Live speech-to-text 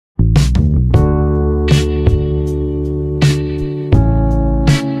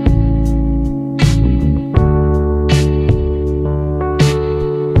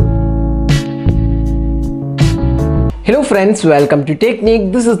Hello friends, welcome to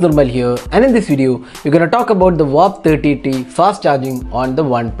Technique. This is Nirmal here, and in this video we're going to talk about the Warp 30T fast charging on the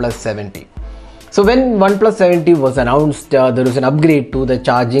OnePlus 7T. So when OnePlus 7T was announced, there was an upgrade to the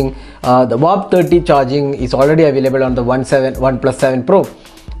charging. The Warp 30 charging is already available on the OnePlus 7 Pro.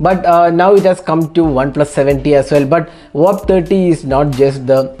 But now it has come to OnePlus 7T as well. But Warp 30 is not just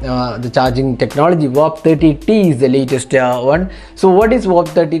the charging technology. Warp 30T is the latest one. So what is Warp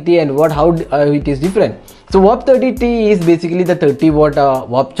 30T and how it is different? So Warp 30T is basically the 30 watt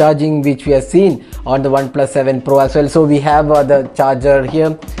warp charging which we have seen on the OnePlus 7 Pro as well. So we have the charger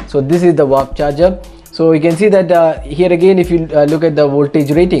here. So this is the warp charger. So you can see that here again, if you look at the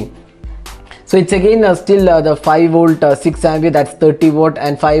voltage rating. So it's again still the 5 volt 6 ampere, that's 30 watt,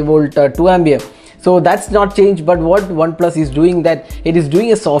 and 5 volt 2 ampere. So that's not changed, but what OnePlus is doing, that it is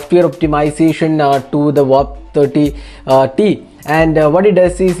doing a software optimization to the Warp 30T. And what it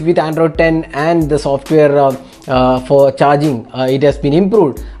does is, with Android 10 and the software for charging, it has been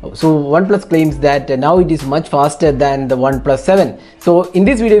improved. So OnePlus claims that now it is much faster than the OnePlus 7. So in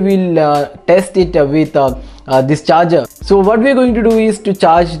this video we'll test it with this charger. So what we're going to do is to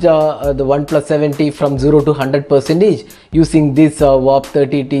charge the OnePlus 7T from 0 to 100% using this Warp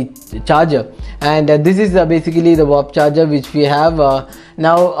 30T charger. And this is basically the warp charger which we have.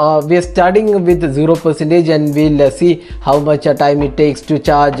 Now we are starting with 0%, and we'll see how much time it takes to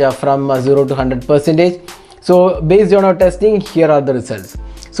charge from 0 to 100%. So based on our testing, here are the results.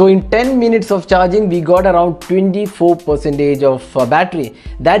 So in 10 minutes of charging, we got around 24% of battery.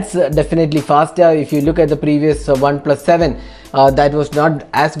 That's definitely faster. If you look at the previous OnePlus 7, that was not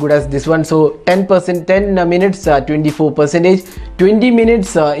as good as this one. So 10 minutes 24%, 20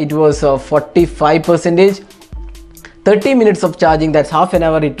 minutes it was 45%. 30 minutes of charging, that's half an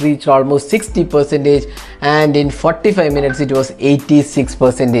hour, it reached almost 60%, and in 45 minutes it was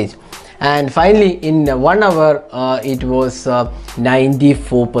 86%. And finally in 1 hour it was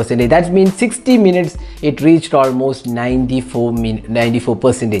 94%. That means 60 minutes it reached almost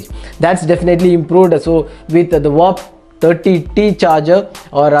 94%. That's definitely improved. So with the Warp 30T charger,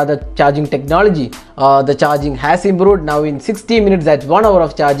 or rather charging technology, the charging has improved. Now in 60 minutes, that's 1 hour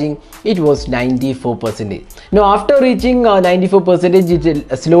of charging, it was 94%. Now after reaching 94%,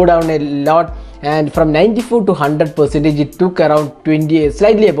 it slowed down a lot, and from 94 to 100% it took around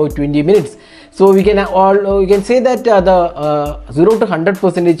slightly above 20 minutes. So we can say that the 0 to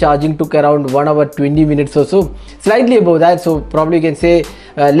 100% charging took around 1 hour 20 minutes or so, slightly above that. So probably you can say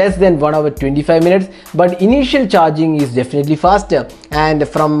less than 1 hour 25 minutes. But initial charging is definitely faster, and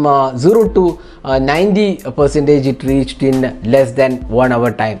from 0 to 90% it reached in less than 1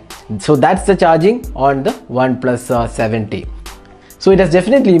 hour time. So that's the charging on the OnePlus 7T. So it has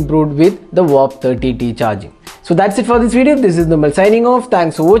definitely improved with the Warp 30T charging. So that's it for this video. This is Nirmal signing off.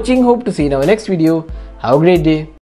 Thanks for watching. Hope to see you in our next video. Have a great day.